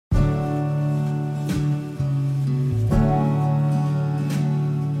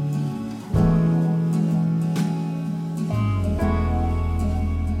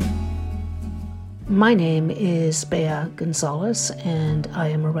My name is Bea Gonzalez, and I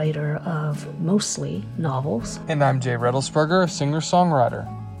am a writer of mostly novels. And I'm Jay Redelsberger, a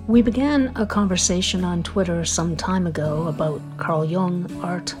singer-songwriter. We began a conversation on Twitter some time ago about Carl Jung,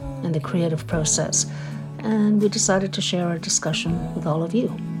 art, and the creative process, and we decided to share our discussion with all of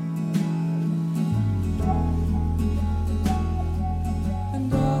you.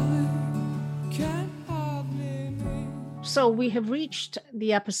 So we have reached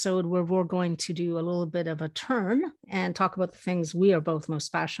the episode where we're going to do a little bit of a turn and talk about the things we are both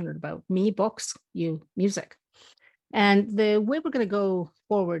most passionate about. Me, books, you, music. And the way we're going to go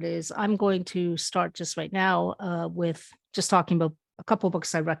forward is I'm going to start just right now with just talking about a couple of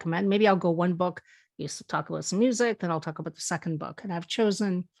books I recommend. Maybe I'll go one book, you talk about some music, then I'll talk about the second book. And I've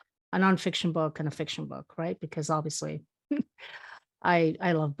chosen a nonfiction book and a fiction book, right? Because obviously I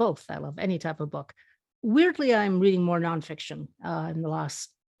love both. I love any type of book. Weirdly, I'm reading more nonfiction in the last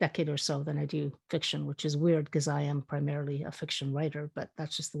decade or so than I do fiction, which is weird because I am primarily a fiction writer, but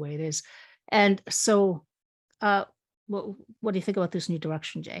that's just the way it is. And so, what do you think about this new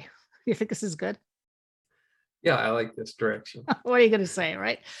direction, Jay? You think this is good? Yeah, I like this direction. What are you going to say,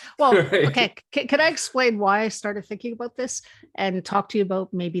 right? Well, Right. okay. Can I explain why I started thinking about this and talk to you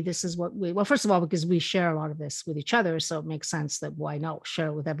about maybe this is what well, first of all, because we share a lot of this with each other. So it makes sense that why not share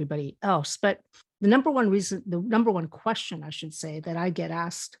it with everybody else. But the number one question, I should say, that I get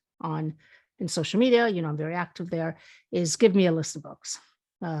asked on in social media, I'm very active there, is give me a list of books,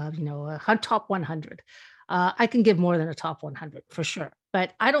 a top 100. I can give more than a top 100 for sure.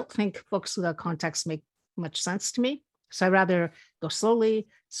 But I don't think books without context make much sense to me. So I'd rather go slowly,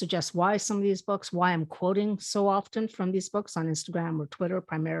 suggest why some of these books, why I'm quoting so often from these books on Instagram or Twitter,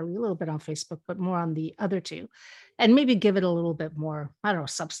 primarily, a little bit on Facebook, but more on the other two, and maybe give it a little bit more, I don't know,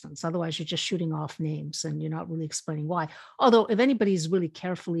 substance. Otherwise, you're just shooting off names and you're not really explaining why. Although if anybody's really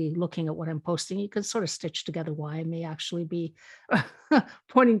carefully looking at what I'm posting, you can sort of stitch together why I may actually be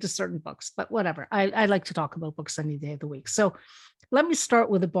pointing to certain books, but whatever. I like to talk about books any day of the week. So let me start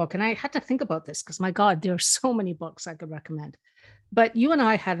with a book. And I had to think about this because, my God, there are so many books I could recommend. But you and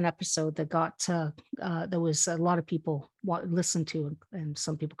I had an episode that there was a lot of people listened to and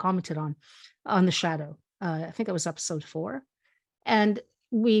some people commented on The Shadow. I think it was episode 4. And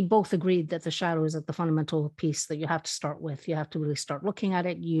we both agreed that The Shadow is at the fundamental piece that you have to start with. You have to really start looking at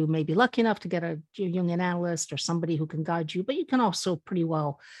it. You may be lucky enough to get a Jungian analyst or somebody who can guide you, but you can also pretty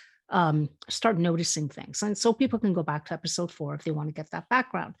well start noticing things. And so people can go back to episode 4 if they want to get that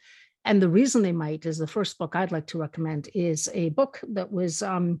background. And the reason they might is the first book I'd like to recommend is a book that was,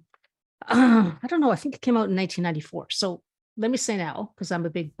 I don't know, I think it came out in 1994. So let me say now, because I'm a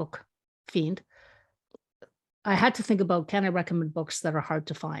big book fiend, I had to think about, can I recommend books that are hard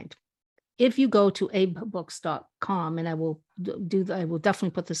to find? If you go to abebooks.com, and I will definitely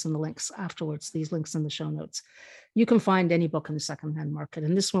put this in the links afterwards, these links in the show notes, you can find any book in the secondhand market.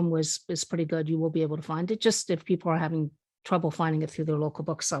 And this one is pretty good. You will be able to find it, just if people are having trouble finding it through their local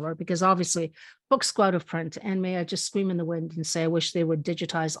bookseller, because obviously books go out of print. And may I just scream in the wind and say, I wish they would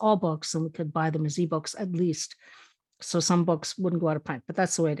digitize all books and we could buy them as ebooks at least. So some books wouldn't go out of print, but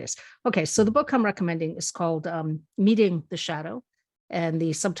that's the way it is. Okay, so the book I'm recommending is called Meeting the Shadow. And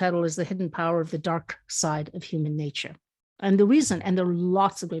the subtitle is The Hidden Power of the Dark Side of Human Nature. And the reason, and there are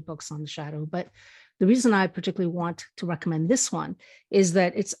lots of great books on the shadow, but the reason I particularly want to recommend this one is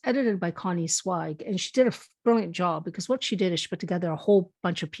that it's edited by Connie Zweig, and she did a brilliant job, because what she did is she put together a whole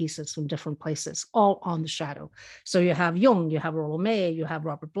bunch of pieces from different places, all on the shadow. So you have Jung, you have Rollo May, you have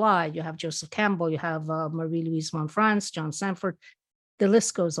Robert Bly, you have Joseph Campbell, you have Marie-Louise von Franz, John Sanford. The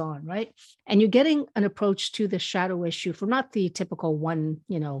list goes on, right? And you're getting an approach to the shadow issue from not the typical one,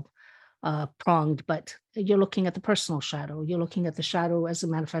 pronged, but you're looking at the personal shadow. You're looking at the shadow as it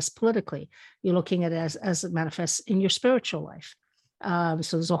manifests politically. You're looking at it as it manifests in your spiritual life.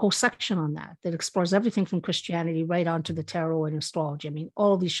 So there's a whole section on that explores everything from Christianity right onto the tarot and astrology. I mean,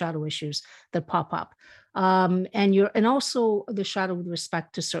 all these shadow issues that pop up. And also the shadow with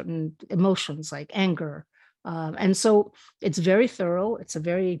respect to certain emotions like anger. And so it's very thorough. It's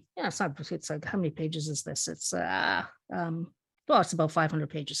it's like, how many pages is this? It's it's about 500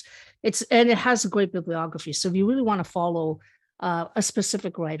 pages. And it has a great bibliography. So if you really want to follow a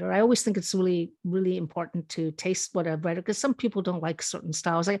specific writer, I always think it's really, really important to taste what I've read, because some people don't like certain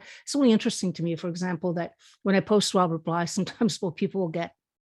styles. It's really interesting to me, for example, that when I post Robert Bly, sometimes people will get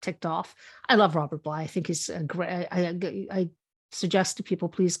ticked off. I love Robert Bly. I think he's great. I suggest to people,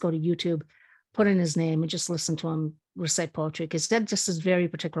 please go to YouTube, put in his name, and just listen to him recite poetry, because that just is a very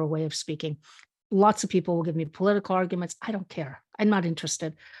particular way of speaking. Lots of people will give me political arguments. I don't care. I'm not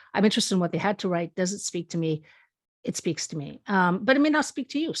interested. I'm interested in what they had to write. Does it speak to me? it speaks to me. But it may not speak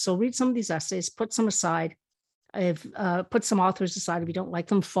to you. So read some of these essays, put some aside. I've put some authors aside if you don't like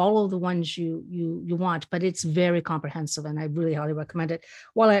them. Follow the ones you want, but it's very comprehensive, and I really highly recommend it.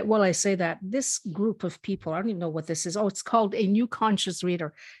 While I say that, this group of people, I don't even know what this is. Oh, it's called A New Conscious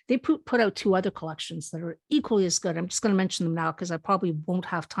Reader. They put out 2 other collections that are equally as good. I'm just going to mention them now because I probably won't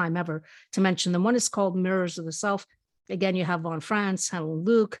have time ever to mention them. One is called Mirrors of the Self. Again, you have von Franz, Helen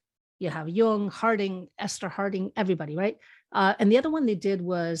Luke, you have Jung, Harding, Esther Harding, everybody, right? And the other one they did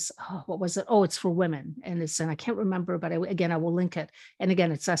was, what was it? Oh, it's for women. And I can't remember, but I will link it. And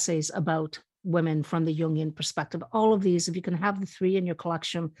again, it's essays about women from the Jungian perspective. All of these, if you can have the 3 in your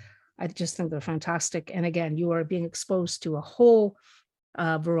collection, I just think they're fantastic. And again, you are being exposed to a whole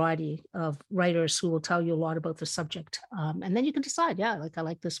variety of writers who will tell you a lot about the subject. And then you can decide, yeah, like I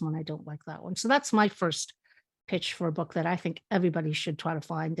like this one, I don't like that one. So that's my first pitch for a book that I think everybody should try to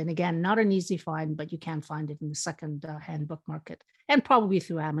find. And again, not an easy find, but you can find it in the second hand book market and probably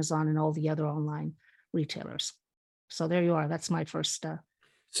through Amazon and all the other online retailers. So there you are. That's my first.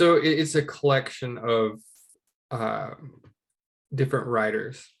 So it's a collection of different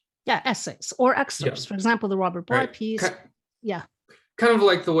writers. Yeah, essays or excerpts. Yeah. For example, the Robert Bly piece. Yeah. Kind of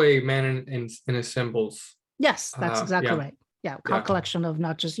like the way Man in His Symbols. Yes, that's exactly right. Yeah, collection of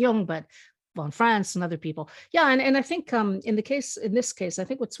not just Jung, but von Franz and other people. Yeah, and I think in this case, I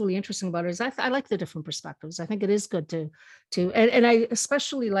think what's really interesting about it is I like the different perspectives. I think it is good to and I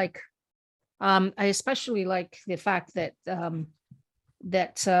especially like the fact that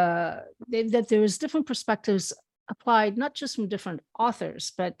that there is different perspectives applied not just from different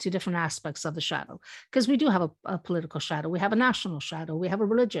authors, but to different aspects of the shadow. Because we do have a political shadow, we have a national shadow, we have a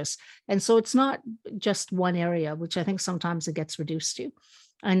religious, and so it's not just one area, which I think sometimes it gets reduced to.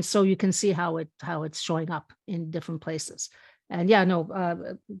 And so you can see how it's showing up in different places. And yeah,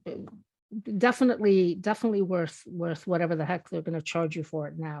 no, definitely worth whatever the heck they're going to charge you for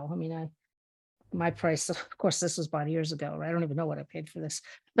it now. I mean, my price, of course, this was about years ago, right? I don't even know what I paid for this.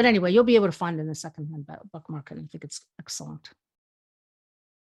 But anyway, you'll be able to find it in the secondhand book market. I think it's excellent.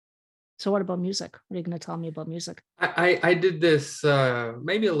 So what about music? What are you going to tell me about music? I did this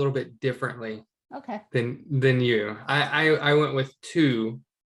maybe a little bit differently. Okay. Than you. I went with 2.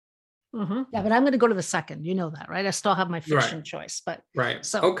 Mm-hmm. Yeah, but I'm going to go to the second. You know that, right? I still have my fiction choice, but right.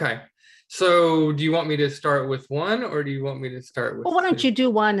 So okay. So do you want me to start with 1, or do you want me to start with? Well, why don't you do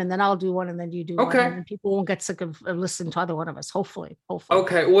 1, and then I'll do 1, and then you do 1. Okay. And people won't get sick of listening to either one of us. Hopefully.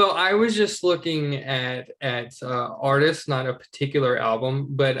 Okay. Well, I was just looking at artists, not a particular album,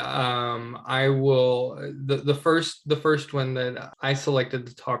 but I will. The first one that I selected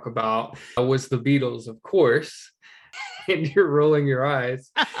to talk about was the Beatles, of course. And you're rolling your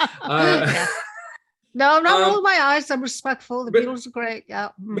eyes. Yeah. No, I'm not rolling my eyes. I'm respectful. The Beatles are great. Yeah.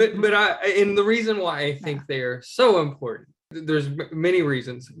 But and the reason why I think they are so important, there's many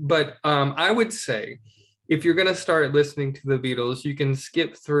reasons, but I would say if you're going to start listening to the Beatles, you can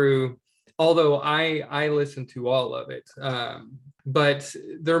skip through, although I listen to all of it. But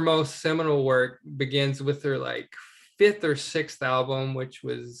their most seminal work begins with their 5th or 6th album, which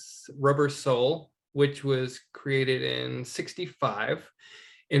was Rubber Soul, which was created in '65.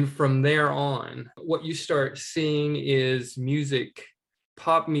 And from there on, what you start seeing is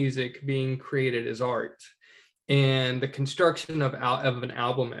pop music being created as art, and the construction of an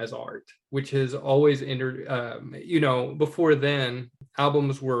album as art, which has always entered, before then,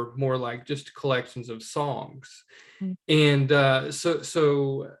 albums were more like just collections of songs. Mm-hmm. And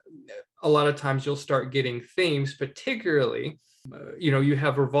so a lot of times you'll start getting themes, particularly, you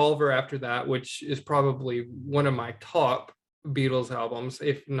have Revolver after that, which is probably one of my top Beatles albums,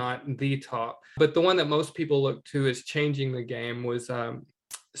 if not the top. But the one that most people look to as changing the game was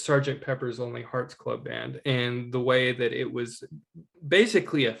Sgt. Pepper's Lonely Hearts Club Band, and the way that it was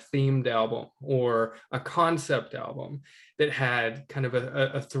basically a themed album or a concept album that had kind of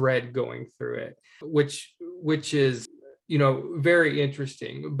a thread going through it, which is very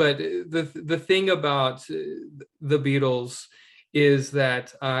interesting. But the thing about the Beatles is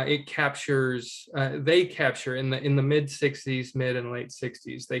that they capture in the mid and late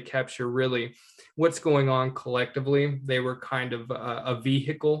 60s, they capture really what's going on collectively. They were kind of a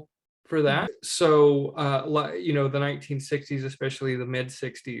vehicle for that. So, the 1960s, especially the mid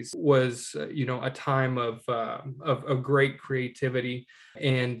 60s, was, a time of great creativity,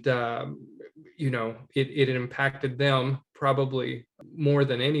 and, it impacted them probably more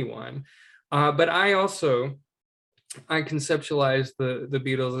than anyone. But I conceptualize the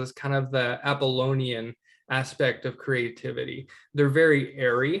Beatles as kind of the Apollonian aspect of creativity. They're very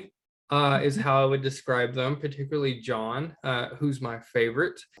airy. is how I would describe them, particularly John, who's my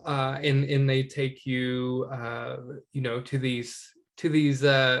favorite. And they take you, to these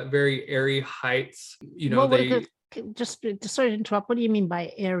very airy heights. Just sorry to interrupt. What do you mean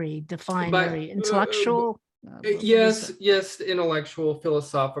by airy? Define By airy. Intellectual? yes, intellectual,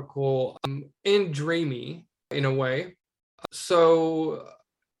 philosophical, and dreamy in a way. So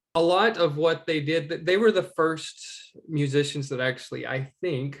a lot of what they did, they were the first musicians that actually, I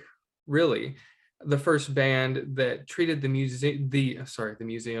think, really, the first band that treated the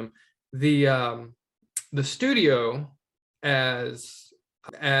studio as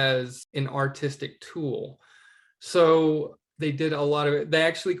an artistic tool. So they did a lot of it. They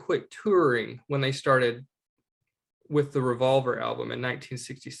actually quit touring when they started with the Revolver album in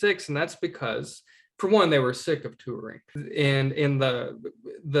 1966, and that's because, for one, they were sick of touring and in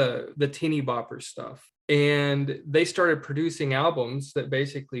the teeny bopper stuff, and they started producing albums that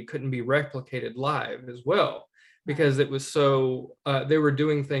basically couldn't be replicated live as well, because it was so they were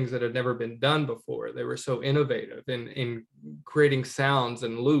doing things that had never been done before. They were so innovative in creating sounds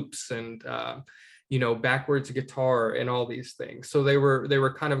and loops and backwards guitar and all these things. So they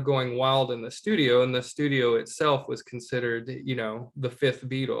were kind of going wild in the studio, and the studio itself was considered, the fifth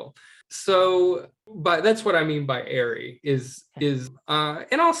Beatle. So, but that's what I mean by airy and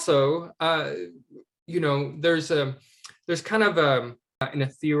also, there's kind of an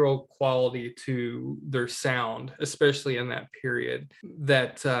ethereal quality to their sound, especially in that period,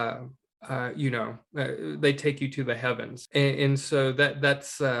 that they take you to the heavens, and so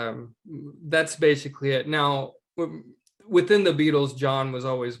that's basically it. Now, within the Beatles, John was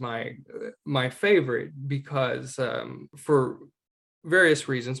always my favorite because for various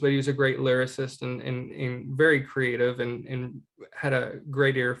reasons, but he was a great lyricist and very creative and had a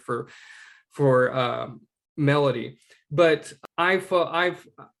great ear for melody. But I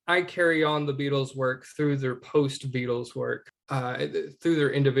carry on the Beatles' work through their post-Beatles work, through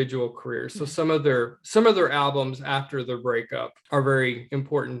their individual careers. So some of their albums after their breakup are very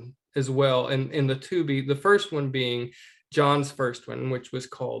important as well. And the first one being John's first one, which was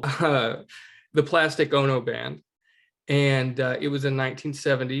called The Plastic Ono Band. And it was in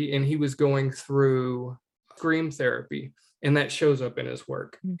 1970, and he was going through scream therapy, and that shows up in his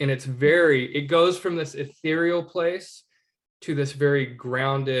work. And it goes from this ethereal place to this very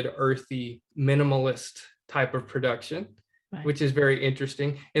grounded, earthy, minimalist type of production, right, which is very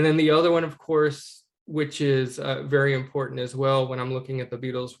interesting. And then the other one, of course, which is very important as well when I'm looking at the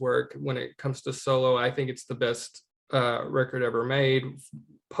Beatles' work, when it comes to solo, I think it's the best record ever made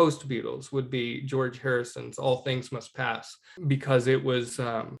post Beatles, would be George Harrison's All Things Must Pass, because it was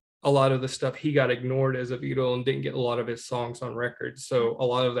a lot of the stuff he got ignored as a Beatle and didn't get a lot of his songs on record. So a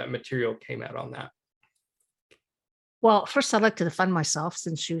lot of that material came out on that. Well, first I'd like to defend myself,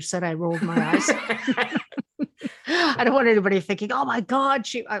 since you said I rolled my eyes. I don't want anybody thinking, oh my God,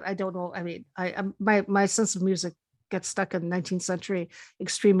 I don't know. I mean, my sense of music gets stuck in 19th century,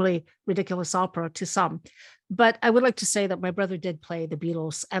 extremely ridiculous opera to some. But I would like to say that my brother did play the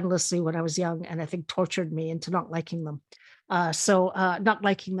Beatles endlessly when I was young, and I think tortured me into not liking them. Not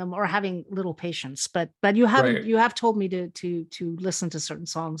liking them or having little patience, but you have told me to listen to certain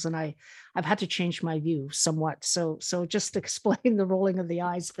songs, and I've had to change my view somewhat. So just explain the rolling of the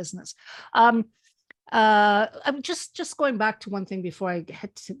eyes business. I'm just going back to one thing before I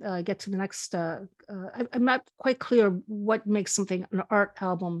get to the next. I'm not quite clear what makes something an art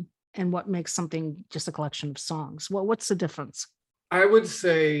album and what makes something just a collection of songs. What's the difference? I would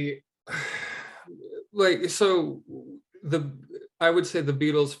say, I would say the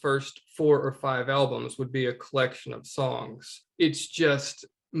Beatles' first 4 or 5 albums would be a collection of songs. It's just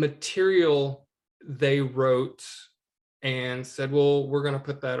material they wrote and said, well, we're going to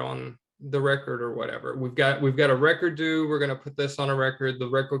put that on the record or whatever. We've got a record due. We're going to put this on a record. The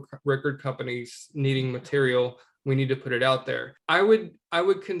record company's needing material. We need to put it out there. I would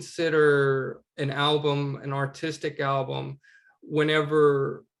consider an album, an artistic album,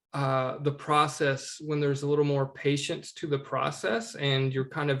 whenever the process, when there's a little more patience to the process and you're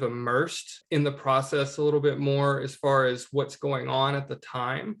kind of immersed in the process a little bit more as far as what's going on at the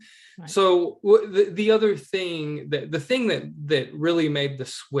time. Right. So the other thing, the thing that really made the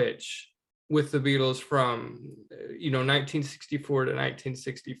switch with the Beatles from 1964 to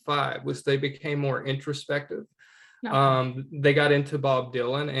 1965 was they became more introspective. No. They got into Bob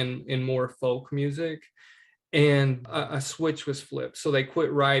Dylan and more folk music. And a switch was flipped. So they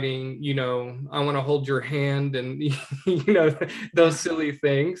quit writing, I want to hold your hand and, those silly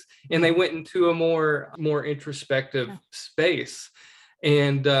things. And they went into a more introspective space.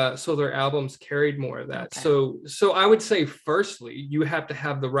 And so their albums carried more of that. Okay. So I would say, firstly, you have to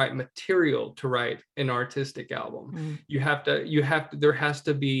have the right material to write an artistic album. Mm. There has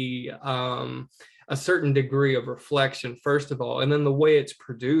to be a certain degree of reflection, first of all, and then the way it's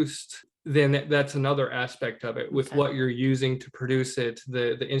produced, then that's another aspect of it, with Okay. what you're using to produce it,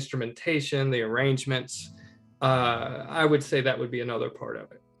 the instrumentation, the arrangements. I would say that would be another part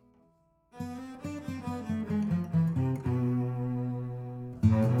of it.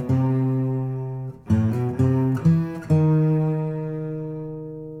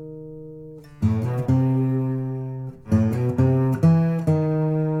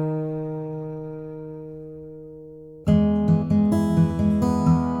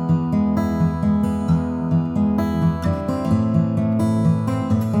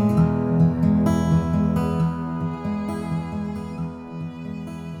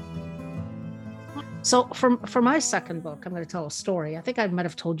 So for my second book, I'm going to tell a story. I think I might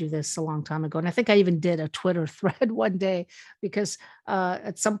have told you this a long time ago, and I think I even did a Twitter thread one day because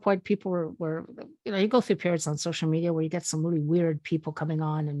at some point people were you go through periods on social media where you get some really weird people coming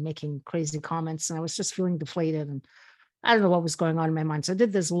on and making crazy comments, and I was just feeling deflated, and I don't know what was going on in my mind. So I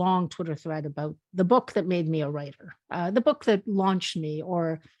did this long Twitter thread about the book that made me a writer, the book that launched me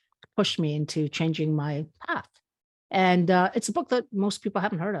or pushed me into changing my path. And it's a book that most people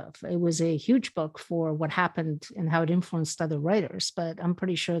haven't heard of. It was a huge book for what happened and how it influenced other writers. But I'm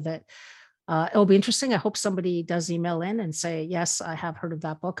pretty sure that it'll be interesting. I hope somebody does email in and say, yes, I have heard of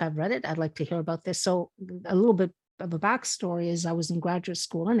that book. I've read it. I'd like to hear about this. So a little bit of a backstory is I was in graduate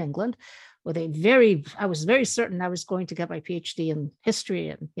school in England with I was very certain I was going to get my PhD in history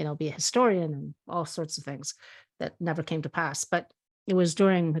and, be a historian and all sorts of things that never came to pass. But it was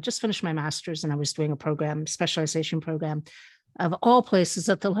I just finished my master's and I was doing a specialization program of all places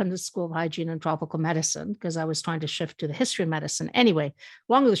at the London School of Hygiene and Tropical Medicine, because I was trying to shift to the history of medicine. Anyway,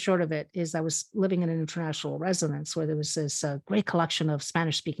 long and the short of it is I was living in an international residence where there was this great collection of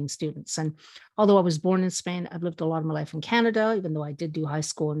Spanish speaking students. And although I was born in Spain, I've lived a lot of my life in Canada, even though I did do high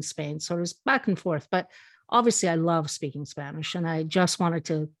school in Spain. So it was back and forth. But obviously I love speaking Spanish and I just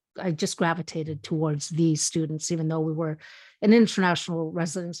gravitated towards these students, even though we were an international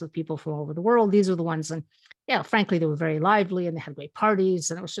residence with people from all over the world. These are the ones, and yeah, frankly, they were very lively and they had great parties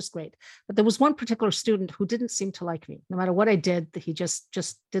and it was just great. But there was one particular student who didn't seem to like me. No matter what I did, he just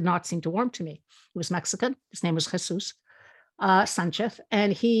did not seem to warm to me. He was Mexican. His name was Jesus Sanchez,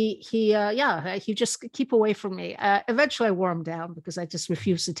 and he just keep away from me. Eventually, I wore him down because I just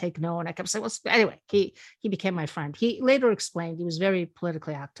refused to take no, and I kept saying, "Well, anyway." He became my friend. He later explained he was very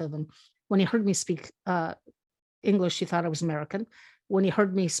politically active, and when he heard me speak English, he thought I was American. When he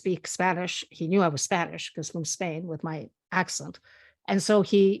heard me speak Spanish, he knew I was Spanish because from Spain with my accent. And so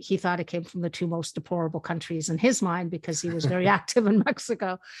he thought it came from the two most deplorable countries in his mind because he was very active in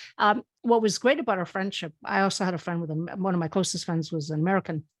Mexico. What was great about our friendship, I also had a friend with him. One of my closest friends was an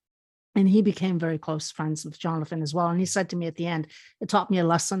American, and he became very close friends with Jonathan as well. And he said to me at the end, it taught me a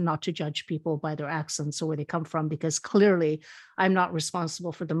lesson not to judge people by their accents or where they come from, because clearly I'm not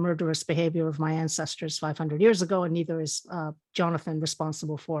responsible for the murderous behavior of my ancestors 500 years ago, and neither is Jonathan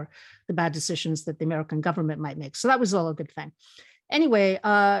responsible for the bad decisions that the American government might make. So that was all a good thing. Anyway,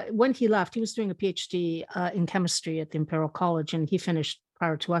 when he left, he was doing a PhD in chemistry at the Imperial College, and he finished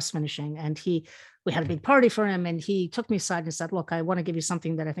prior to us finishing. And we had a big party for him, and he took me aside and said, "Look, I want to give you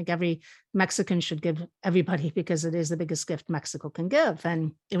something that I think every Mexican should give everybody because it is the biggest gift Mexico can give."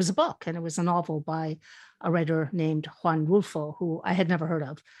 And it was a book, and it was a novel by a writer named Juan Rulfo, who I had never heard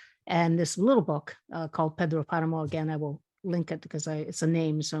of. And this little book called Pedro Paramo, again, I will link it because it's a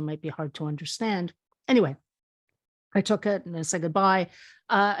name, so it might be hard to understand. Anyway, I took it and I said goodbye.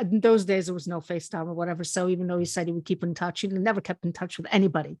 In those days, there was no FaceTime or whatever. So even though he said he would keep in touch, he never kept in touch with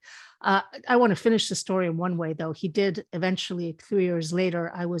anybody. I want to finish the story in one way, though. He did eventually, 3 years later,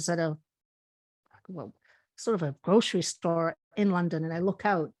 I was at sort of a grocery store in London, and I look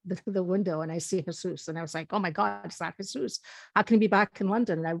out the window and I see Jesus. And I was like, oh my God, is that Jesus? How can he be back in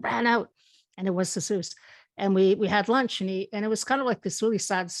London? And I ran out and it was Jesus. And we had lunch, and it was kind of like this really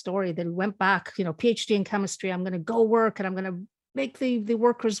sad story that he went back, PhD in chemistry. I'm going to go work and I'm going to make the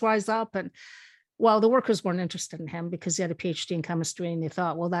workers rise up. And well, the workers weren't interested in him because he had a PhD in chemistry, and they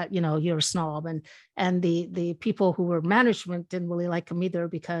thought, well, that, you're a snob. And the people who were management didn't really like him either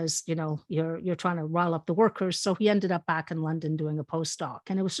because, you're trying to rile up the workers. So he ended up back in London doing a postdoc.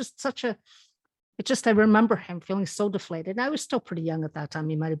 And it was just I remember him feeling so deflated. And I was still pretty young at that time.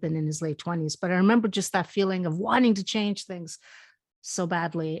 He might have been in his late 20s, but I remember just that feeling of wanting to change things so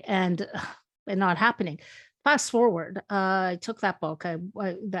badly and not happening. Fast forward, I took that book. I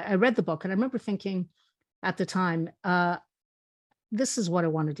read the book, and I remember thinking at the time, this is what I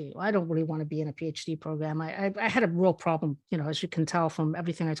want to do. I don't really want to be in a PhD program. I had a real problem, as you can tell from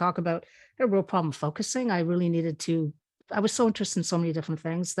everything I talk about, I had a real problem focusing. I really needed to, I was so interested in so many different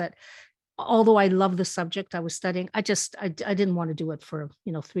things that although I love the subject I was studying, I didn't want to do it for,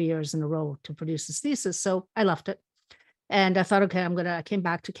 3 years in a row to produce this thesis. So I left it. And I thought, okay, I came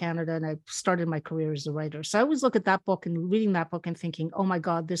back to Canada and I started my career as a writer. So I always look at that book and reading that book and thinking, oh my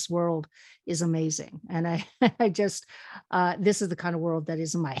God, this world is amazing. And I just, this is the kind of world that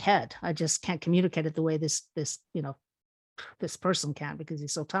is in my head. I just can't communicate it the way this person can because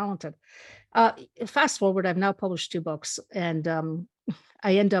he's so talented. Fast forward, I've now published 2 books, and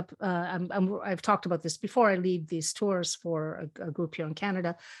I end up. I've talked about this before. I lead these tours for a group here in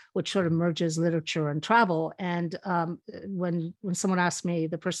Canada, which sort of merges literature and travel. And when someone asked me,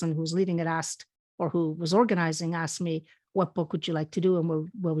 the person who was leading it asked, or who was organizing, asked me, "What book would you like to do, and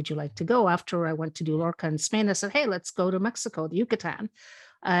where would you like to go?" After I went to do Lorca in Spain, I said, "Hey, let's go to Mexico, the Yucatan."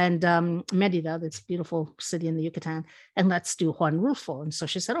 And Merida, this beautiful city in the Yucatan, and let's do Juan Rulfo. And so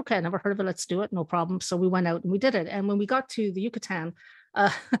she said, okay, I never heard of it. Let's do it. No problem. So we went out and we did it. And when we got to the Yucatan,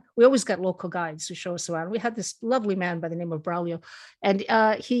 uh, we always got local guides who show us around. We had this lovely man by the name of Braulio, and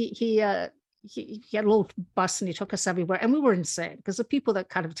he had a little bus and he took us everywhere. And we were insane because the people that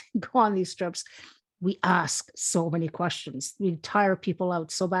kind of go on these trips, we ask so many questions. We tire people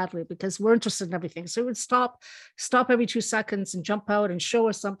out so badly because we're interested in everything. So we would stop every 2 seconds and jump out and show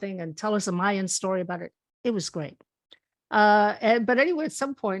us something and tell us a Mayan story about it. It was great. But anyway, at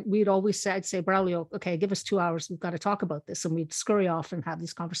some point we'd always say, I'd say, Braulio, okay, give us 2 hours. We've got to talk about this. And we'd scurry off and have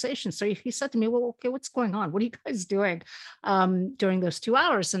these conversations. So he said to me, well, okay, what's going on? What are you guys doing during those 2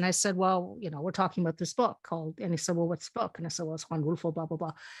 hours? And I said, well, we're talking about this book called, and he said, well, what's the book? And I said, well, it's Juan Rulfo, blah, blah,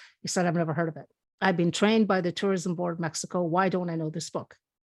 blah. He said, I've never heard of it. I've been trained by the Tourism Board of Mexico. Why don't I know this book?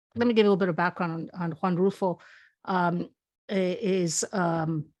 Let me give you a little bit of background on Juan Rulfo. Is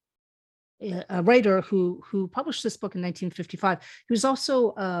a writer who published this book in 1955. He was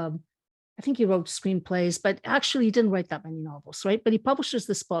also, I think he wrote screenplays, but actually he didn't write that many novels, right? But he publishes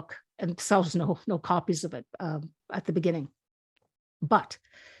this book and sells no copies of it at the beginning. But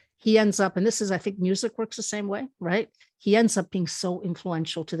he ends up, and this is, I think music works the same way, right? He ends up being so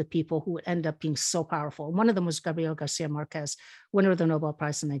influential to the people who end up being so powerful. One of them was Gabriel Garcia Marquez, winner of the Nobel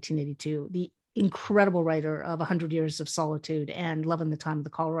Prize in 1982, the incredible writer of 100 Years of Solitude and Love in the Time of the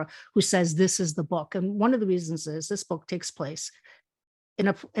Cholera, who says this is the book. And one of the reasons is this book takes place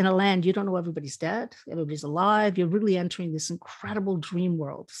in a land you don't know. Everybody's dead, everybody's alive. You're really entering this incredible dream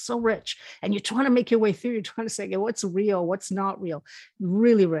world, so rich, and you're trying to make your way through. You're trying to say, okay, what's real, what's not real.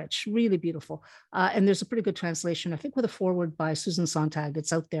 Really rich, really beautiful. And there's a pretty good translation, I think, with a foreword by Susan Sontag.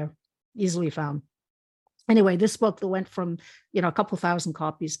 It's out there, easily found. Anyway, this book that went from, a couple thousand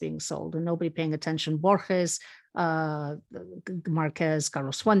copies being sold and nobody paying attention. Borges, Marquez,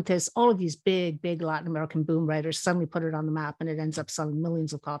 Carlos Fuentes, all of these big Latin American boom writers suddenly put it on the map, and it ends up selling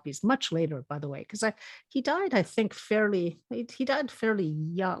millions of copies much later, by the way, because he died, I think, he died fairly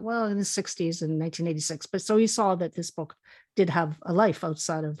young, well, in his 60s in 1986. But so he saw that this book did have a life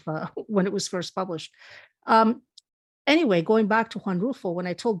outside of when it was first published. Anyway, going back to Juan Rulfo, when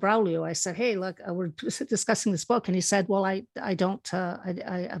I told Braulio, I said, "Hey, look, we're discussing this book," and he said, "Well, I don't,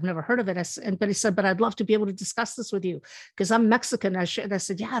 I've never heard of it." But he said, "But I'd love to be able to discuss this with you because I'm Mexican." And I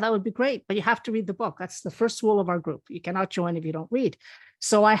said, "Yeah, that would be great, but you have to read the book. That's the first rule of our group. You cannot join if you don't read."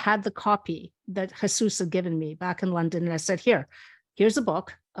 So I had the copy that Jesus had given me back in London, and I said, "Here's a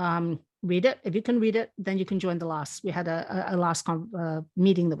book. Read it. If you can read it, then you can join the LAS." We had a LAS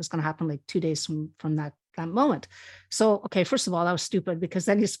meeting that was going to happen like 2 days from that moment. So, okay, first of all, that was stupid because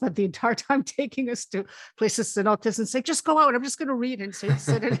then he spent the entire time taking us to places in autism and say, just go out, I'm just going to read. And so,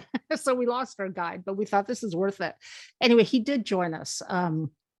 so we lost our guide, but we thought this is worth it. Anyway, he did join us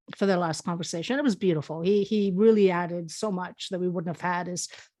for the last conversation. It was beautiful. He really added so much that we wouldn't have had as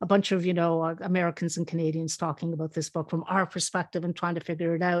a bunch of, Americans and Canadians talking about this book from our perspective and trying to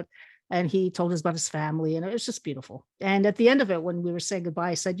figure it out. And he told us about his family, and it was just beautiful. And at the end of it, when we were saying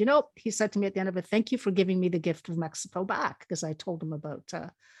goodbye, I said, he said to me at the end of it, "Thank you for giving me the gift of Mexico back," because I told him about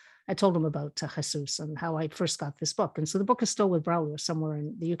Jesus and how I first got this book. And so the book is still with Braulio somewhere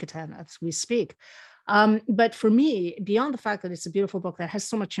in the Yucatan as we speak. But for me, beyond the fact that it's a beautiful book that has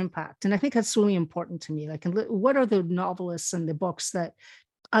so much impact, and I think that's really important to me, like, what are the novelists and the books that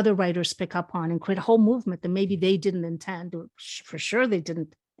other writers pick up on and create a whole movement that maybe they didn't intend, or for sure they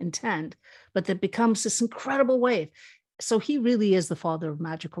didn't intend, but that becomes this incredible wave. So he really is the father of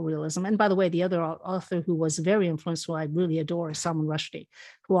magical realism. And by the way, the other author who was very influential, I really adore, is Salman Rushdie,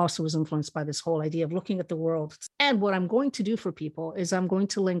 who also was influenced by this whole idea of looking at the world. And what I'm going to do for people is I'm going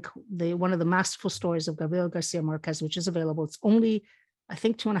to link one of the masterful stories of Gabriel Garcia Marquez, which is available. It's only, I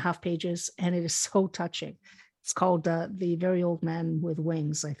think, 2.5 pages, and it is so touching. It's called The Very Old Man with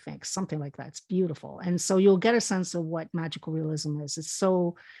Wings, I think, something like that. It's beautiful. And so you'll get a sense of what magical realism is.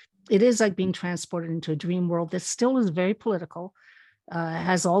 It is like being transported into a dream world that still is very political,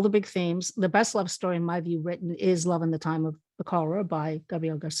 has all the big themes. The best love story, in my view, written is Love in the Time of the Cholera by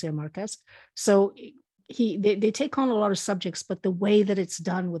Gabriel Garcia Marquez. So they take on a lot of subjects, but the way that it's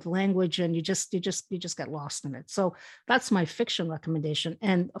done with language, and you just get lost in it. So that's my fiction recommendation.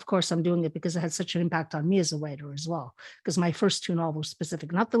 And of course, I'm doing it because it had such an impact on me as a writer as well. Because my first 2 novels,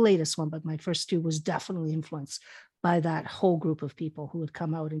 specific, not the latest one, but my first 2 was definitely influenced by that whole group of people who had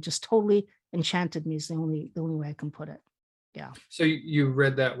come out and just totally enchanted me, is the only way I can put it. Yeah. So you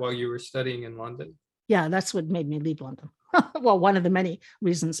read that while you were studying in London? Yeah, that's what made me leave London. Well, one of the many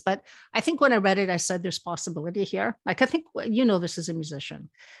reasons. But I think when I read it, I said there's possibility here. Like, I think, this as a musician,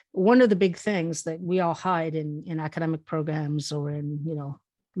 one of the big things that we all hide in academic programs or in,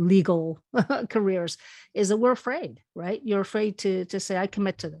 legal careers is that we're afraid, right? You're afraid to say, I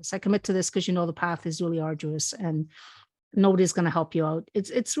commit to this. I commit to this because the path is really arduous and nobody's going to help you out.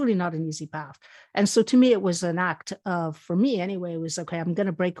 It's really not an easy path. And so to me, it was an act of, for me anyway, it was okay, I'm going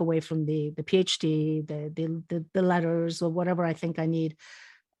to break away from the PhD, the letters, or whatever I think I need,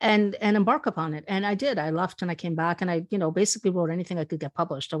 and embark upon it. And I did. I left and I came back, and I, basically wrote anything I could get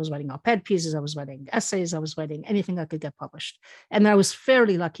published. I was writing op-ed pieces, I was writing essays, I was writing anything I could get published. And I was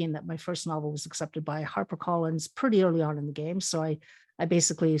fairly lucky in that my first novel was accepted by HarperCollins pretty early on in the game. So I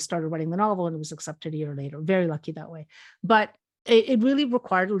basically started writing the novel and it was accepted a year later. Very lucky that way. But it really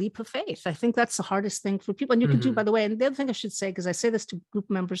required a leap of faith. I think that's the hardest thing for people. And you can do, by the way, and the other thing I should say, because I say this to group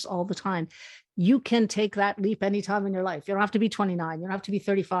members all the time, you can take that leap anytime in your life. You don't have to be 29, you don't have to be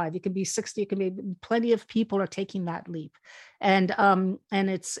 35, you can be 60, it can be, plenty of people are taking that leap. And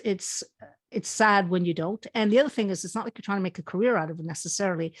it's sad when you don't. And the other thing is, it's not like you're trying to make a career out of it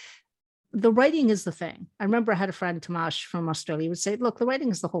necessarily. The writing is the thing. I remember I had a friend, Tomash from Australia, would say, look, the writing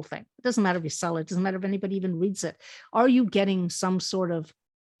is the whole thing. It doesn't matter if you sell it. It doesn't matter if anybody even reads it. Are you getting some sort of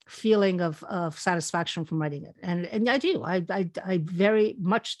feeling of satisfaction from writing it? And I do. I very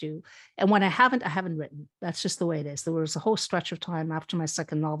much do. And when I haven't written. That's just the way it is. There was a whole stretch of time after my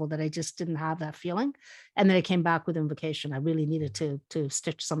second novel that I just didn't have that feeling. And then I came back with Invocation. I really needed to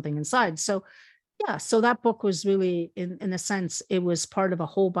stitch something inside. So yeah, so that book was really, in a sense, it was part of a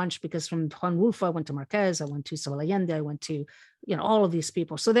whole bunch, because from Juan Rulfo, I went to Marquez, I went to Isabel Allende, I went to, all of these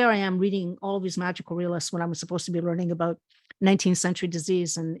people. So there I am reading all of these magical realists when I was supposed to be learning about 19th century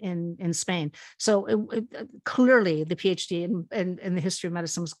disease in Spain. So clearly the PhD and the history of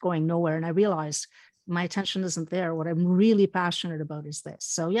medicine was going nowhere. And I realized my attention isn't there. What I'm really passionate about is this.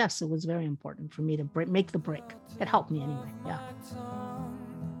 So yes, it was very important for me to make the break. It helped me anyway. Yeah.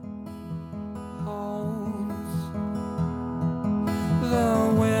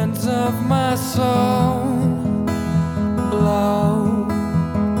 The winds of my soul blow,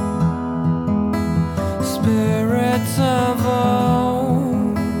 spirits of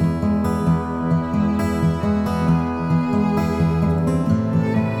old,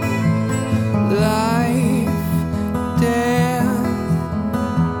 life, death,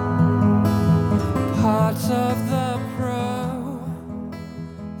 parts of the process.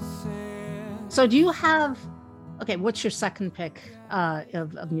 So do you have, okay, what's your second pick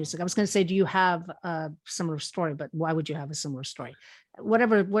of music? I was going to say, do you have a similar story, but why would you have a similar story?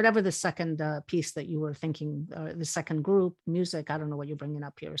 Whatever the second piece that you were thinking, the second group, music, I don't know what you're bringing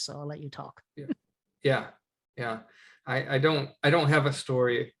up here, so I'll let you talk. Yeah. I don't have a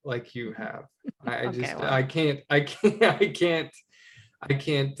story like you have. I can't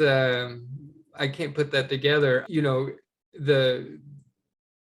put that together.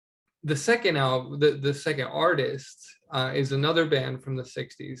 The second album, the second artist is another band from the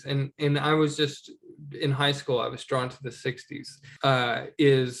 60s. And I was just in high school, I was drawn to the 60s,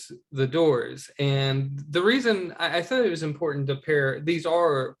 is The Doors. And the reason I thought it was important to pair, these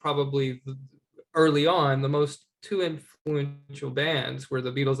are probably early on the most two influential bands were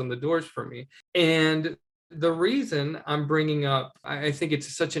the Beatles and the Doors for me. And the reason I'm bringing up, I think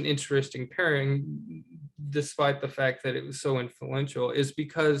it's such an interesting pairing, despite the fact that it was so influential, is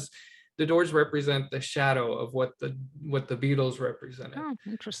because the Doors represent the shadow of what the Beatles represented. Oh,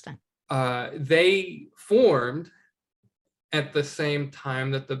 interesting. They formed at the same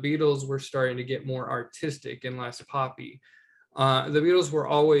time that the Beatles were starting to get more artistic and less poppy. The Beatles were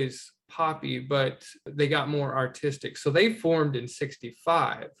always poppy, but they got more artistic. So they formed in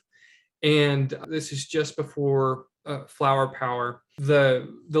 65. And this is just before Flower Power. The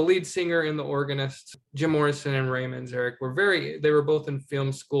lead singer and the organist, Jim Morrison and Ray Manzarek, they were both in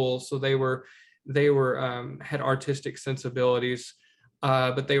film school. So they had artistic sensibilities.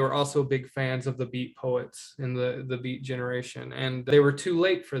 But they were also big fans of the Beat poets in the Beat generation, and they were too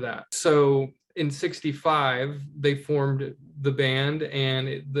late for that. So in 65, they formed the band,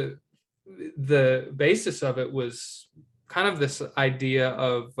 and the basis of it was kind of this idea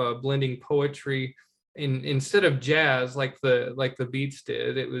of blending poetry instead of jazz like the Beats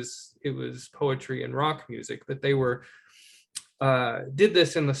did. It was poetry and rock music, but they were did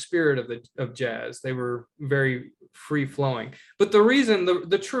this in the spirit of jazz. They were very free flowing. But the reason,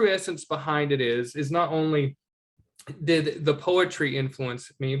 the true essence behind it is not only did the poetry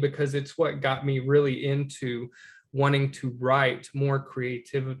influence me, because it's what got me really into wanting to write more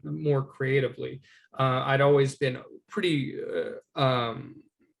creatively. I'd always been pretty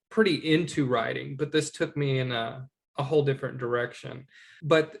into writing, but this took me in a whole different direction.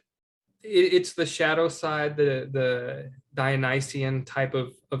 But it's the shadow side, the Dionysian type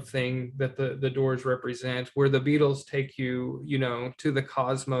of thing that the Doors represent, where the Beatles take you, to the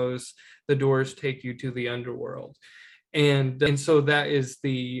cosmos, the Doors take you to the underworld. And so that is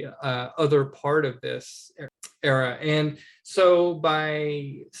the other part of this era. And so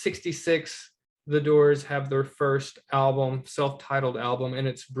by 66, the Doors have their first album, self-titled album, and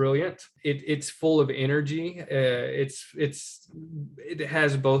it's brilliant. It's full of energy. It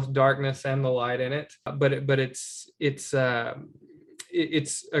has both darkness and the light in it, but it's a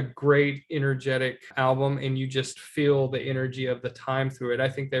great energetic album, and you just feel the energy of the time through it. I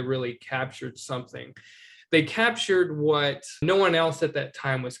think they really captured something. They captured what no one else at that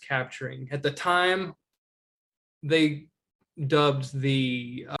time was capturing. At the time,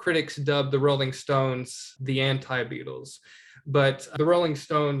 critics dubbed the Rolling Stones the anti-Beatles, but the Rolling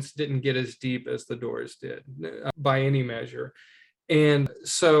Stones didn't get as deep as the Doors did by any measure. And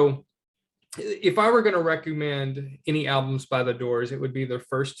so if I were going to recommend any albums by the Doors, it would be their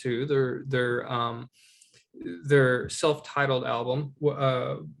first two, their self-titled album,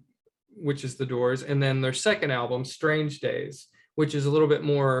 which is the Doors, and then their second album, Strange Days, which is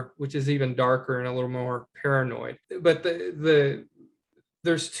even darker and a little more paranoid. But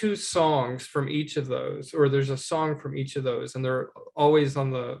there's two songs from each of those, or there's a song from each of those, and they're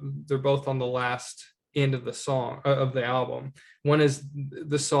both on the last end of the song of the album. One is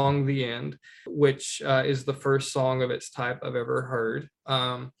the song "The End," which is the first song of its type I've ever heard.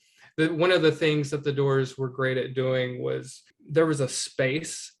 One of the things that the Doors were great at doing was there was a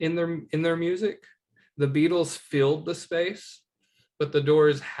space in their music. The Beatles filled the space, but the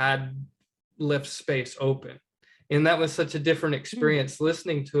Doors had left space open. And that was such a different experience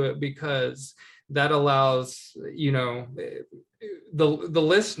listening to it, because that allows, the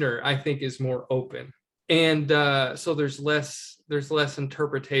listener, I think, is more open. And so there's less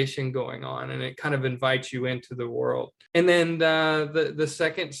interpretation going on, and it kind of invites you into the world. And then the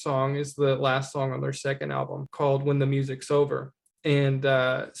second song is the last song on their second album, called "When the Music's Over." And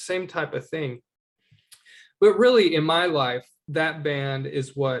same type of thing. But really, in my life, that band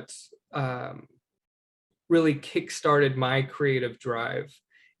is what really kickstarted my creative drive.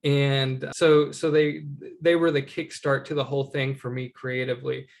 And so they were the kickstart to the whole thing for me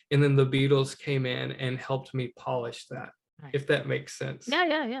creatively. And then the Beatles came in and helped me polish that, Right. if that makes sense.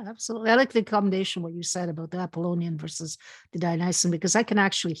 Yeah, absolutely. I like the combination, what you said about the Apollonian versus the Dionysian, because I can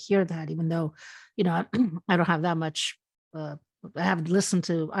actually hear that, even though, I don't have that much. I haven't listened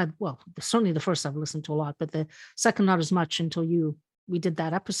to, certainly the first I've listened to a lot, but the second not as much until we did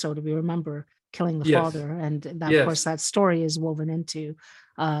that episode, if you remember, Killing the Yes. Father. And that, Yes. of course, that story is woven into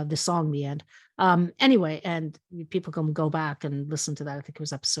the song, The End. Anyway, and people can go back and listen to that. I think it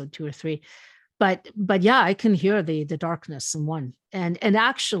was episode 2 or 3. But yeah, I can hear the darkness in one. And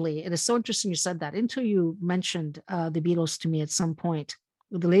actually, it is so interesting you said that, until you mentioned the Beatles to me at some point,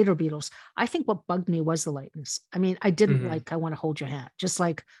 the later Beatles. I think what bugged me was the lightness. I mean, I didn't Mhm. like "I Want to Hold Your Hand," just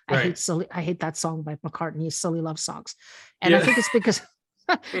like Right. I hate that song by McCartney, Silly Love Songs. And I Yeah. think it's because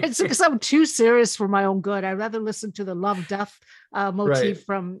I'm too serious for my own good. I'd rather listen to the love death motif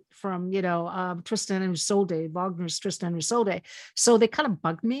from Tristan and Isolde, Wagner's Tristan and Isolde. So they kind of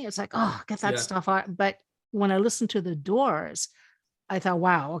bugged me. It's like, oh, get that Yeah. stuff out. But when I listened to the Doors, I thought,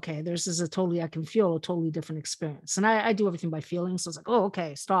 wow, okay, this is I can feel a totally different experience. And I do everything by feeling. So it's like, oh,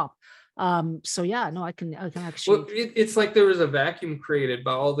 okay, stop. So yeah, no, I can actually. Well, it's like there was a vacuum created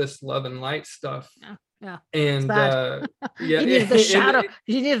by all this love and light stuff. Yeah. Yeah. And bad. yeah, You needed the shadow.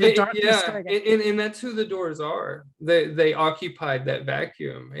 You needed the darkness. yeah, and that's who the Doors are. They occupied that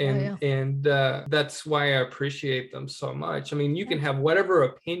vacuum, Yeah. and that's why I appreciate them so much. I mean, you can Yeah. have whatever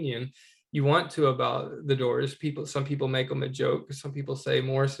opinion you want to about the Doors. Some people make them a joke. Some people say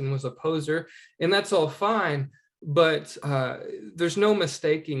Morrison was a poser, and that's all fine. But there's no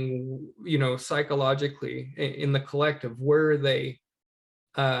mistaking, psychologically in the collective where the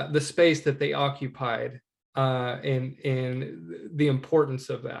space that they occupied, and the importance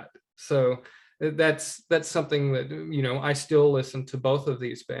of that. So that's something that I still listen to both of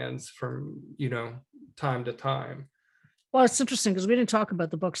these bands from time to time. Well, it's interesting because we didn't talk about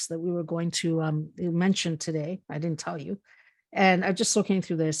the books that we were going to mention today. I didn't tell you. And I'm just looking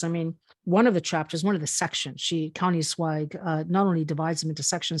through this. I mean, one of the chapters, one of the sections, Connie Zweig not only divides them into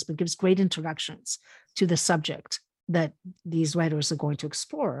sections, but gives great introductions to the subject that these writers are going to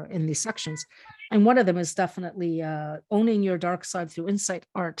explore in these sections. And one of them is definitely owning your dark side through insight,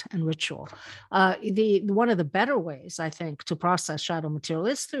 art, and ritual. One of the better ways, I think, to process shadow material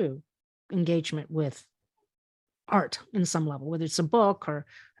is through engagement with art in some level, whether it's a book or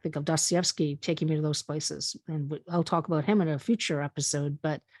I think of Dostoevsky taking me to those places. And I'll talk about him in a future episode.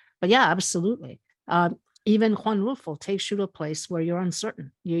 But yeah, absolutely. Even Juan Rulfo takes you to a place where you're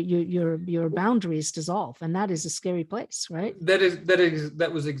uncertain. Your boundaries dissolve, and that is a scary place, right?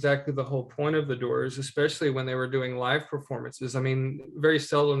 That was exactly the whole point of the Doors, especially when they were doing live performances. I mean, very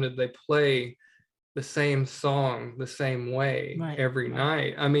seldom did they play the same song the same way every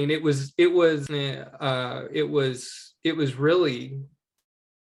night. I mean, it was really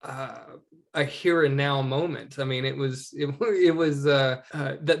a here and now moment. I mean,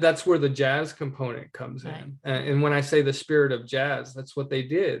 that's where the jazz component comes in. And when I say the spirit of jazz, that's what they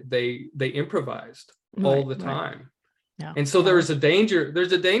did. They improvised all the time. Yeah. And so there's a danger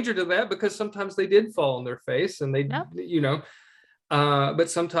to that, because sometimes they did fall on their face and they, but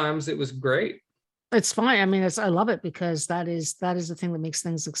sometimes it was great. It's fine. I mean, I love it because that is the thing that makes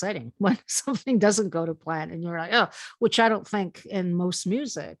things exciting when something doesn't go to plan and you're like, oh, which I don't think in most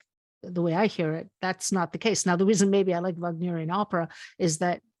music, the way I hear it, that's not the case. Now, the reason maybe I like Wagnerian opera is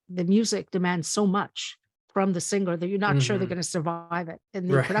that the music demands so much from the singer that you're not sure they're going to survive it. In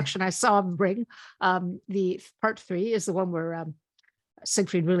the production I saw bring, the part 3 is the one where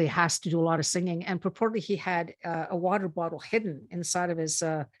Siegfried really has to do a lot of singing, and purportedly he had a water bottle hidden inside of his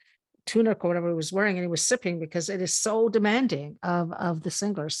tunic or whatever he was wearing, and he was sipping because it is so demanding of the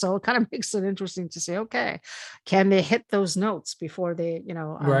singer. So it kind of makes it interesting to say, okay, can they hit those notes before they,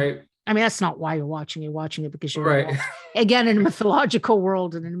 I mean, that's not why you're watching it because you're again in a mythological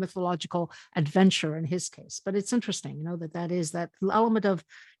world and in a mythological adventure in his case. But it's interesting, that is that element of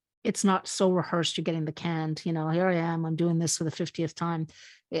it's not so rehearsed. You're getting the canned, here I am, I'm doing this for the 50th time.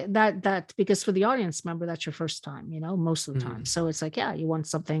 That because for the audience member, that's your first time, most of the time. So it's like, yeah, you want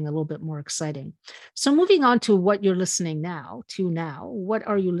something a little bit more exciting. So moving on to what you're listening now, what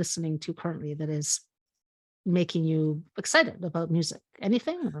are you listening to currently that is making you excited about music?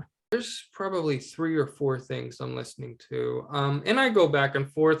 Anything? There's probably 3 or 4 things I'm listening to. And I go back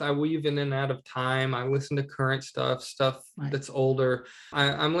and forth. I weave in and out of time. I listen to current stuff that's older.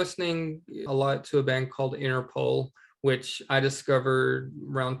 I'm listening a lot to a band called Interpol, which I discovered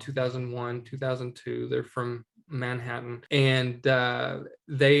around 2001, 2002. They're from Manhattan. And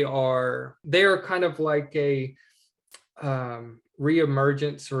they are kind of like a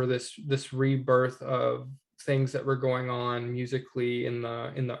reemergence or this rebirth of things that were going on musically in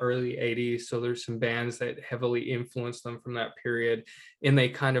the early 80s. So there's some bands that heavily influenced them from that period, and they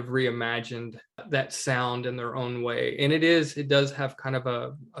kind of reimagined that sound in their own way. And it does have kind of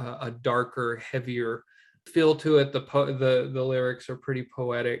a darker, heavier feel to it. The lyrics are pretty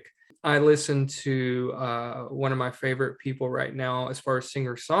poetic. I listen to one of my favorite people right now as far as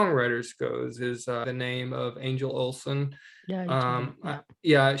singer-songwriters goes is the name of Angel Olsen.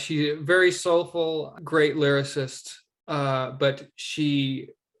 Yeah, she's very soulful, great lyricist, but she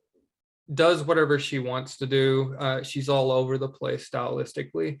does whatever she wants to do. She's all over the place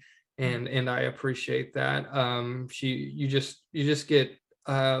stylistically, and I appreciate that. You just get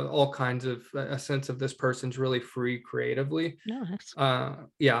all kinds of a sense of this person's really free creatively.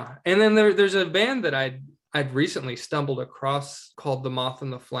 Yeah. And then there's a band that I'd recently stumbled across called The Moth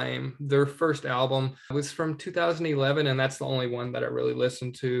and the Flame. Their first album was from 2011, and that's the only one that I really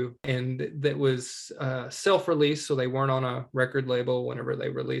listened to. And that was self-released, so they weren't on a record label whenever they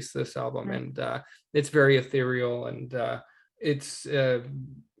released this album. And it's very ethereal, and it's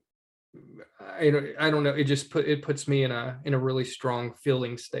I don't know. It puts me in a really strong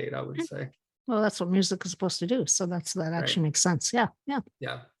feeling state, I would say. Well, that's what music is supposed to do. So that actually makes sense. Yeah.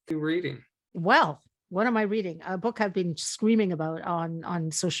 Reading. Well, What am I reading? A book I've been screaming about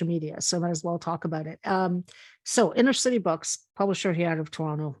on social media, so I might as well talk about it. So Inner City Books, publisher here out of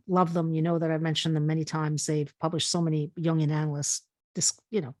Toronto, love them. You know that I've mentioned them many times. They've published so many Jungian analysts, this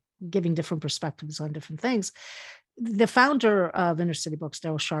giving different perspectives on different things. The founder of Inner City Books,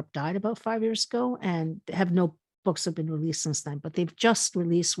 Daryl Sharp, died about 5 years ago, and have no books have been released since then. But they've just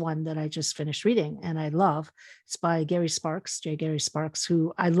released one that I just finished reading, and I love. It's by Gary Sparks, J. Gary Sparks,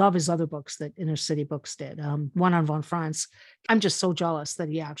 who I love his other books that Inner City Books did. One on von Franz. I'm just so jealous that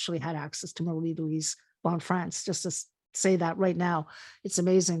he actually had access to Marie Louise von Franz. Just to say that right now, it's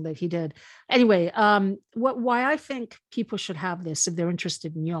amazing that he did. Anyway, why I think people should have this if they're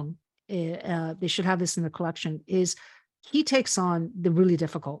interested in Jung. They should have this in the collection. Is he takes on the really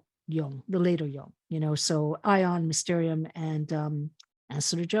difficult Jung, the later Jung, so Ion, Mysterium, and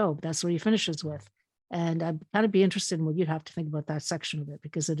Answer to Job. That's what he finishes with. And I'd kind of be interested in what you'd have to think about that section of it,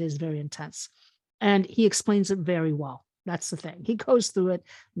 because it is very intense. And he explains it very well. That's the thing. He goes through it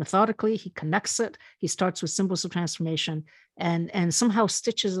methodically. He connects it. He starts with symbols of transformation and somehow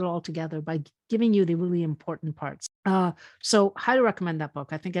stitches it all together by giving you the really important parts. So highly recommend that book.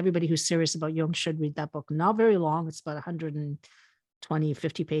 I think everybody who's serious about Jung should read that book. Not very long. It's about 120,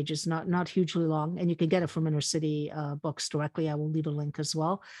 50 pages, not hugely long. And you can get it from Inner City Books directly. I will leave a link as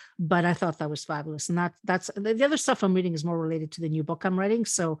well. But I thought that was fabulous. And that's the other stuff I'm reading is more related to the new book I'm writing.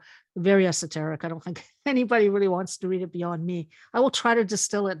 So very esoteric. I don't think anybody really wants to read it beyond me. I will try to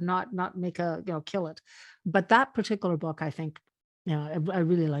distill it, not make kill it. But that particular book, I think, I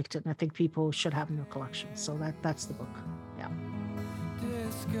really liked it. And I think people should have in their collection. So that's the book. Yeah.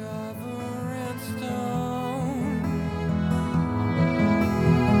 Discover and stone.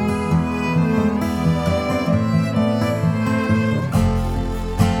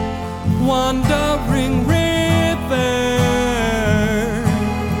 Wandering river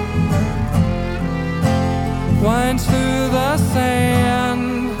winds through the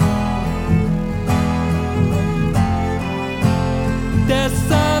sand,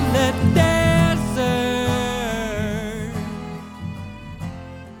 desolate desert.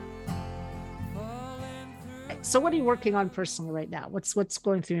 So what are you working on personally right now? What's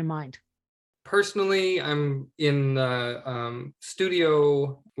going through your mind? Personally, I'm in the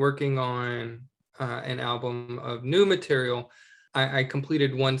studio working on an album of new material. I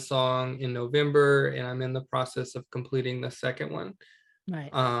completed one song in November, and I'm in the process of completing the second one.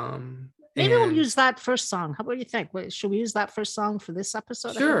 Right. Maybe we'll And use that first song. How about you think? Should we use that first song for this episode?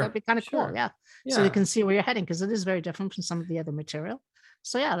 I think Sure, that'd be kind of cool. sure. Yeah. So you yeah, can see where you're heading, because it is very different from some of the other material.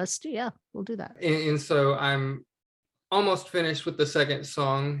 So yeah, we'll do that. and so I'm almost finished with the second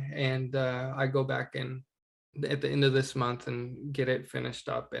song, and I go back and at the end of this month and get it finished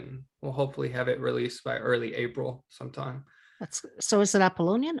up, and we'll hopefully have it released by early April sometime. So is it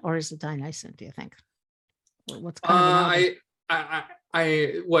Apollonian or is it Dionysian, do you think? What's kind of an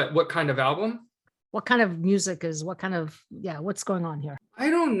album? What kind of album? What kind of music what's going on here? I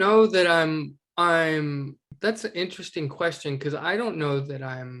don't know that I'm that's an interesting question, because I don't know that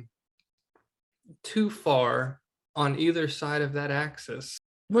I'm too far on either side of that axis.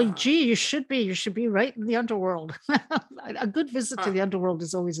 Well, gee, you should be right in the underworld. A good visit to the underworld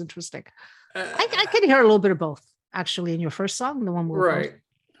is always interesting. I could hear a little bit of both, actually, in your first song, the one we Right.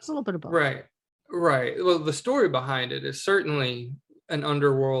 It's a little bit of both. Right. Well, the story behind it is certainly an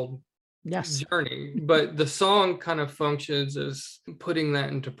underworld Yes. journey, but the song kind of functions as putting that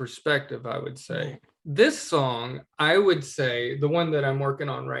into perspective, I would say. Right. This song, I would say, the one that I'm working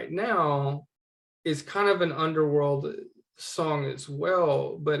on right now, is kind of an underworld song as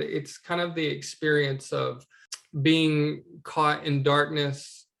well, but it's kind of the experience of being caught in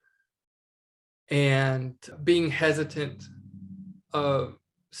darkness and being hesitant of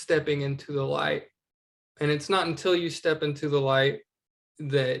stepping into the light. And it's not until you step into the light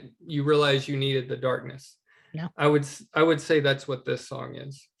that you realize you needed the darkness. Yeah. I would say that's what this song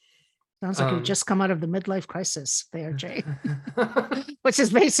is. Sounds like you've just come out of the midlife crisis there, Jay. Which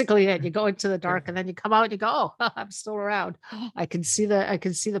is basically it. You go into the dark and then you come out and you go, oh, I'm still around. I can see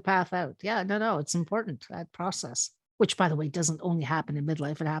the path out. Yeah, no, it's important, that process, which by the way, doesn't only happen in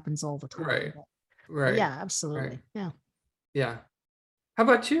midlife. It happens all the time. Right. But Right. yeah, absolutely. Right. Yeah. Yeah. How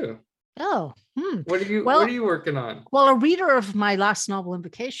about you? Oh, What are Well- you working on? Well, a reader of my last novel,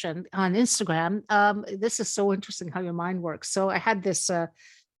 Invocation, on Instagram, this is so interesting how your mind works. So I had this, I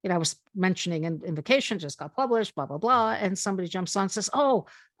was mentioning Invocation just got published, blah, blah, blah. And somebody jumps on and says, oh,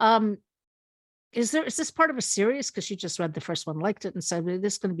 is this part of a series? Because she just read the first one, liked it, and said, well,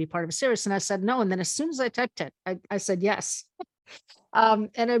 this is going to be part of a series. And I said, no. And then as soon as I typed it, I said, yes.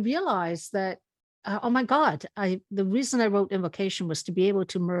 And I realized that, oh my God, the reason I wrote Invocation was to be able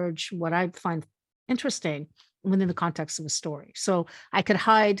to merge what I find interesting within the context of a story. So I could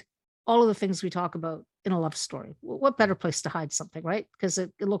hide all of the things we talk about in a love story. What better place to hide something, right? Because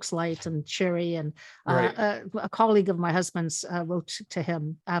it looks light and cheery. And Right. a colleague of my husband's wrote to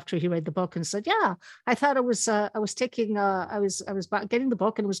him after he read the book and said, "Yeah, I thought I was taking I was getting the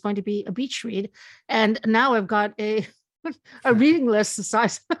book and it was going to be a beach read, and now I've got a a reading list the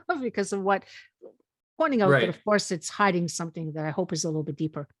size because of what." Pointing out that, Right. of course, it's hiding something that I hope is a little bit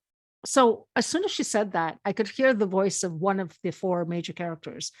deeper. So as soon as she said that, I could hear the voice of one of the four major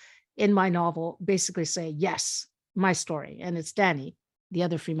characters in my novel basically say, "Yes, my story." And it's Danny, the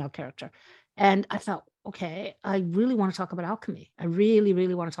other female character. And I thought, okay, I really want to talk about alchemy. I really,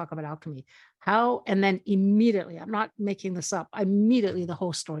 really want to talk about alchemy. How? And then immediately, I'm not making this up, immediately the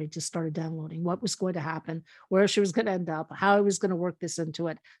whole story just started downloading what was going to happen, where she was going to end up, how I was going to work this into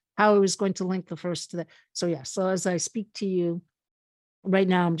it, how I was going to link the first to the. So, yeah. So as I speak to you, right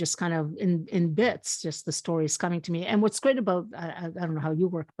now I'm just kind of in bits, just the stories coming to me. And what's great about I don't know how you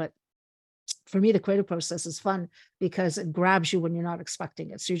work, but for me the creative process is fun because it grabs you when you're not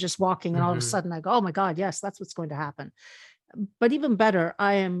expecting it. So you're just walking and all of a Hmm. sudden I go, "Oh my God, yes, that's what's going to happen." But even better,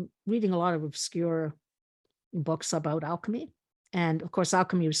 I am reading a lot of obscure books about alchemy. And of course,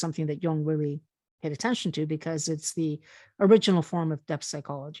 alchemy was something that Jung really paid attention to because it's the original form of depth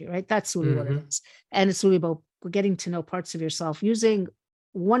psychology, right? That's really what it Hmm. is. And it's really about getting to know parts of yourself using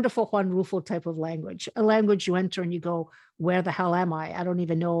wonderful Juan Rulfo type of language, a language you enter and you go, "Where the hell am I? I don't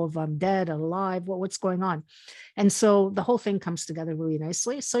even know if I'm dead, alive, what's going on?" And so the whole thing comes together really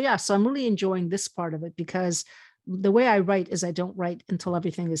nicely. So yeah, so I'm really enjoying this part of it because the way I write is I don't write until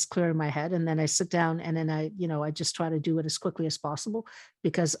everything is clear in my head. And then I sit down and then I just try to do it as quickly as possible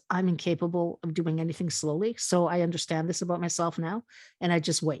because I'm incapable of doing anything slowly. So I understand this about myself now and I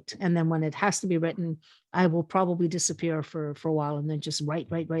just wait. And then when it has to be written, I will probably disappear for a while and then just write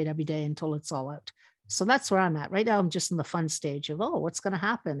every day until it's all out. So that's where I'm at. Right now, I'm just in the fun stage of, oh, what's going to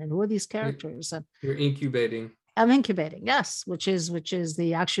happen? And who are these characters? And You're incubating. I'm incubating, yes, which is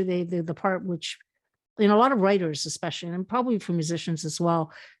the actually the part which a lot of writers, especially, and probably for musicians as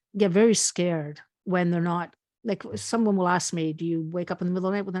well, get very scared when they're not like someone will ask me, "Do you wake up in the middle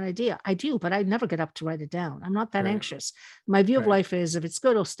of the night with an idea?" I do, but I never get up to write it down. I'm not that Right. anxious. My view of Right. life is if it's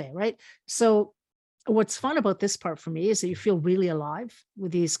good, it'll stay, right? So what's fun about this part for me is that you feel really alive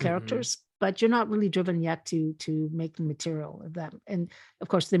with these Hmm. characters, but you're not really driven yet to make the material of them. And of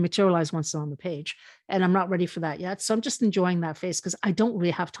course, they materialize once they're on the page. And I'm not ready for that yet. So I'm just enjoying that phase because I don't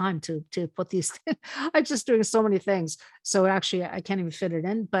really have time to put these. I'm just doing so many things. So actually, I can't even fit it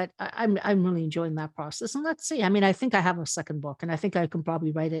in. But I'm really enjoying that process. And let's see. I mean, I think I have a second book, and I think I can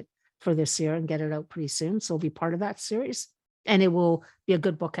probably write it for this year and get it out pretty soon. So it'll be part of that series and it will be a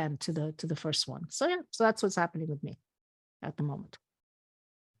good bookend to the first one. So yeah, so that's what's happening with me at the moment.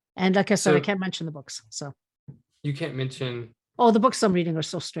 And like I said, I So can't mention the books. So you can't mention. the books I'm reading are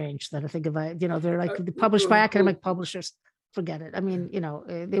so strange that I think if they're like published by academic publishers. Forget it. I mean,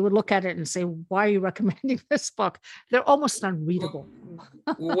 they would look at it and say, "Why are you recommending this book?" They're almost unreadable.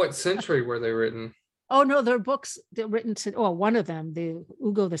 What century were they written? Oh no, there are books that written to. Oh, one of them, the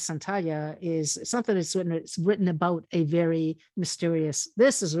Ugo the Santalla, is something that's written. It's written about a very mysterious.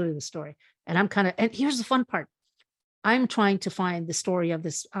 This is really the story, and I'm kind of. And here's the fun part: I'm trying to find the story of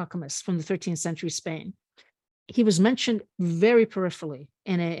this alchemist from the 13th century Spain. He was mentioned very peripherally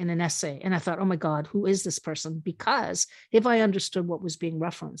in an essay, and I thought, oh my God, who is this person? Because if I understood what was being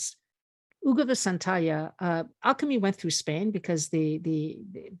referenced, Ugo de Santalla, alchemy went through Spain because the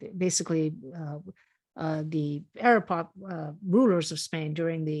basically the Arab rulers of Spain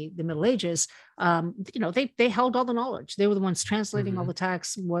during the Middle Ages, they held all the knowledge. They were the ones translating all Hmm. the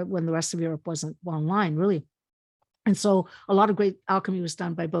texts when the rest of Europe wasn't online, really. And so a lot of great alchemy was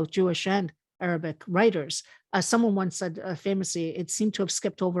done by both Jewish and Arabic writers. Someone once said famously, it seemed to have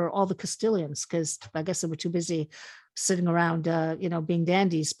skipped over all the Castilians because I guess they were too busy sitting around, being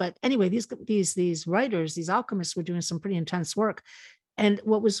dandies. But anyway, these writers, these alchemists, were doing some pretty intense work. And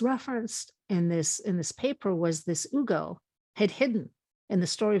what was referenced in this paper was this Ugo had hidden in the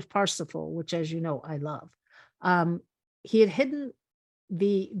story of Parsifal, which, as you know, I love. Um, he had hidden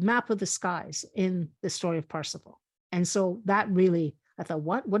the map of the skies in the story of Parsifal. And so that really, I thought,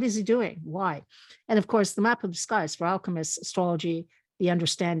 what is he doing? Why? And of course, the map of the skies for alchemists, astrology, the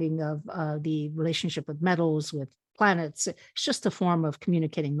understanding of the relationship with metals, with planets. It's just a form of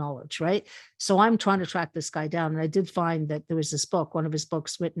communicating knowledge, right? So I'm trying to track this guy down. And I did find that there was this book, one of his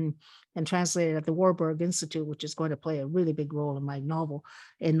books written and translated at the Warburg Institute, which is going to play a really big role in my novel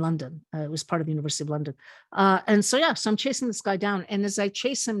in London. It was part of the University of London. And so, yeah, so I'm chasing this guy down. And as I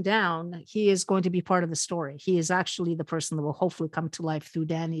chase him down, he is going to be part of the story. He is actually the person that will hopefully come to life through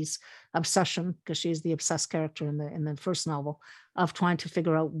Danny's obsession, because she's the obsessed character in the first novel, of trying to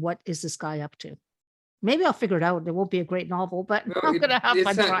figure out what is this guy up to. Maybe I'll figure it out. It won't be a great novel, but No, I'm going to have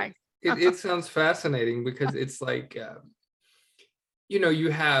fun trying. It sounds fascinating because it's like, you know,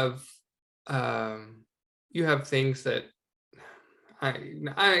 you have things that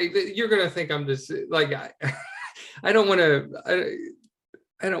you're going to think I'm just like, I don't want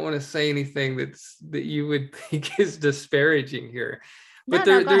to say anything that you would think is disparaging here. But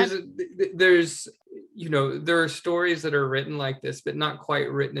there's, you know, there are stories that are written like this, but not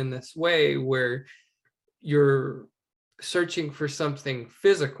quite written in this way, where you're searching for something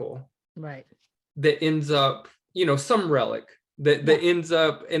physical, right, that ends up, you know, some relic that ends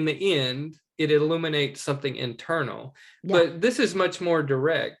up in the end, it illuminates something internal. Yeah. But this is much more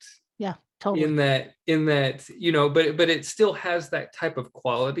direct. Yeah, totally. In that, you know, but it still has that type of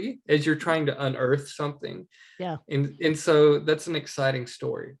quality as you're trying to unearth something. Yeah. And so that's an exciting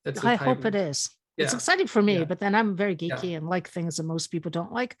story. I hope it is. It's exciting for me, but then I'm very geeky and like things that most people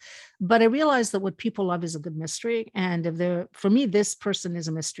don't like. But I realize that what people love is a good mystery. And for me, this person is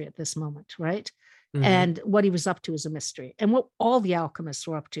a mystery at this moment, right? Mm-hmm. And what he was up to is a mystery. And what all the alchemists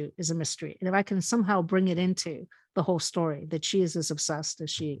were up to is a mystery. And if I can somehow bring it into the whole story, that she is as obsessed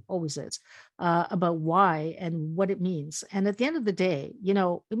as she always is, about why and what it means. And at the end of the day, you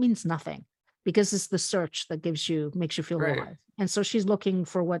know, it means nothing, because it's the search that makes you feel alive. And so she's looking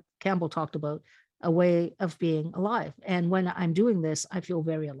for what Campbell talked about, a way of being alive. And when I'm doing this, I feel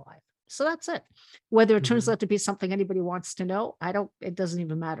very alive. So that's it. Whether it turns out to be something anybody wants to know, it doesn't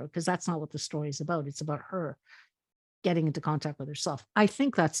even matter, because that's not what the story is about. It's about her getting into contact with herself. I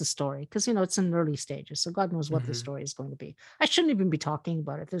think that's the story, because, you know, it's in early stages. So God knows what the story is going to be. I shouldn't even be talking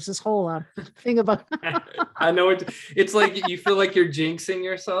about it. There's this whole thing about. I know it's like you feel like you're jinxing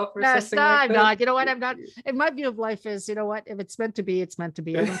yourself or something. No, like I'm that. not. You know what? I'm not. And my view of life is, you know what? If it's meant to be, it's meant to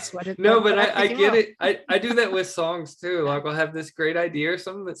be. I don't sweat it. No, but I get it. I do that with songs too. Like I'll have this great idea or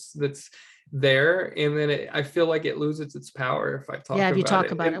something that's there, and then I feel like it loses its power if I talk about it. Yeah, if you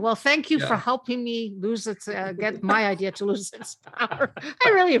talk about it. Well, thank you for helping me get my idea to lose its power. I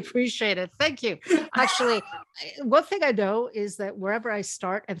really appreciate it. Thank you. Actually, one thing I know is that wherever I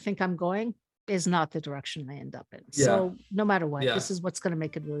start and think I'm going is not the direction I end up in. So no matter what, this is what's going to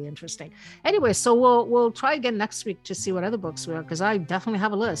make it really interesting. Anyway, so we'll try again next week to see what other books we are, because I definitely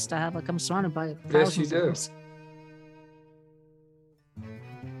have a list. I'm surrounded by thousands of books.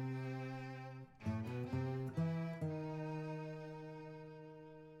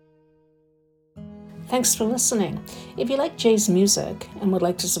 Thanks for listening. If you like Jay's music and would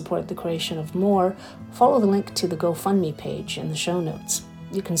like to support the creation of more, follow the link to the GoFundMe page in the show notes.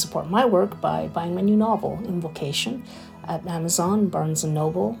 You can support my work by buying my new novel, Invocation, at Amazon, Barnes &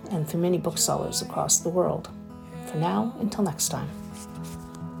 Noble, and through many booksellers across the world. For now, until next time.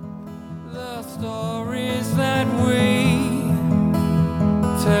 The stories that we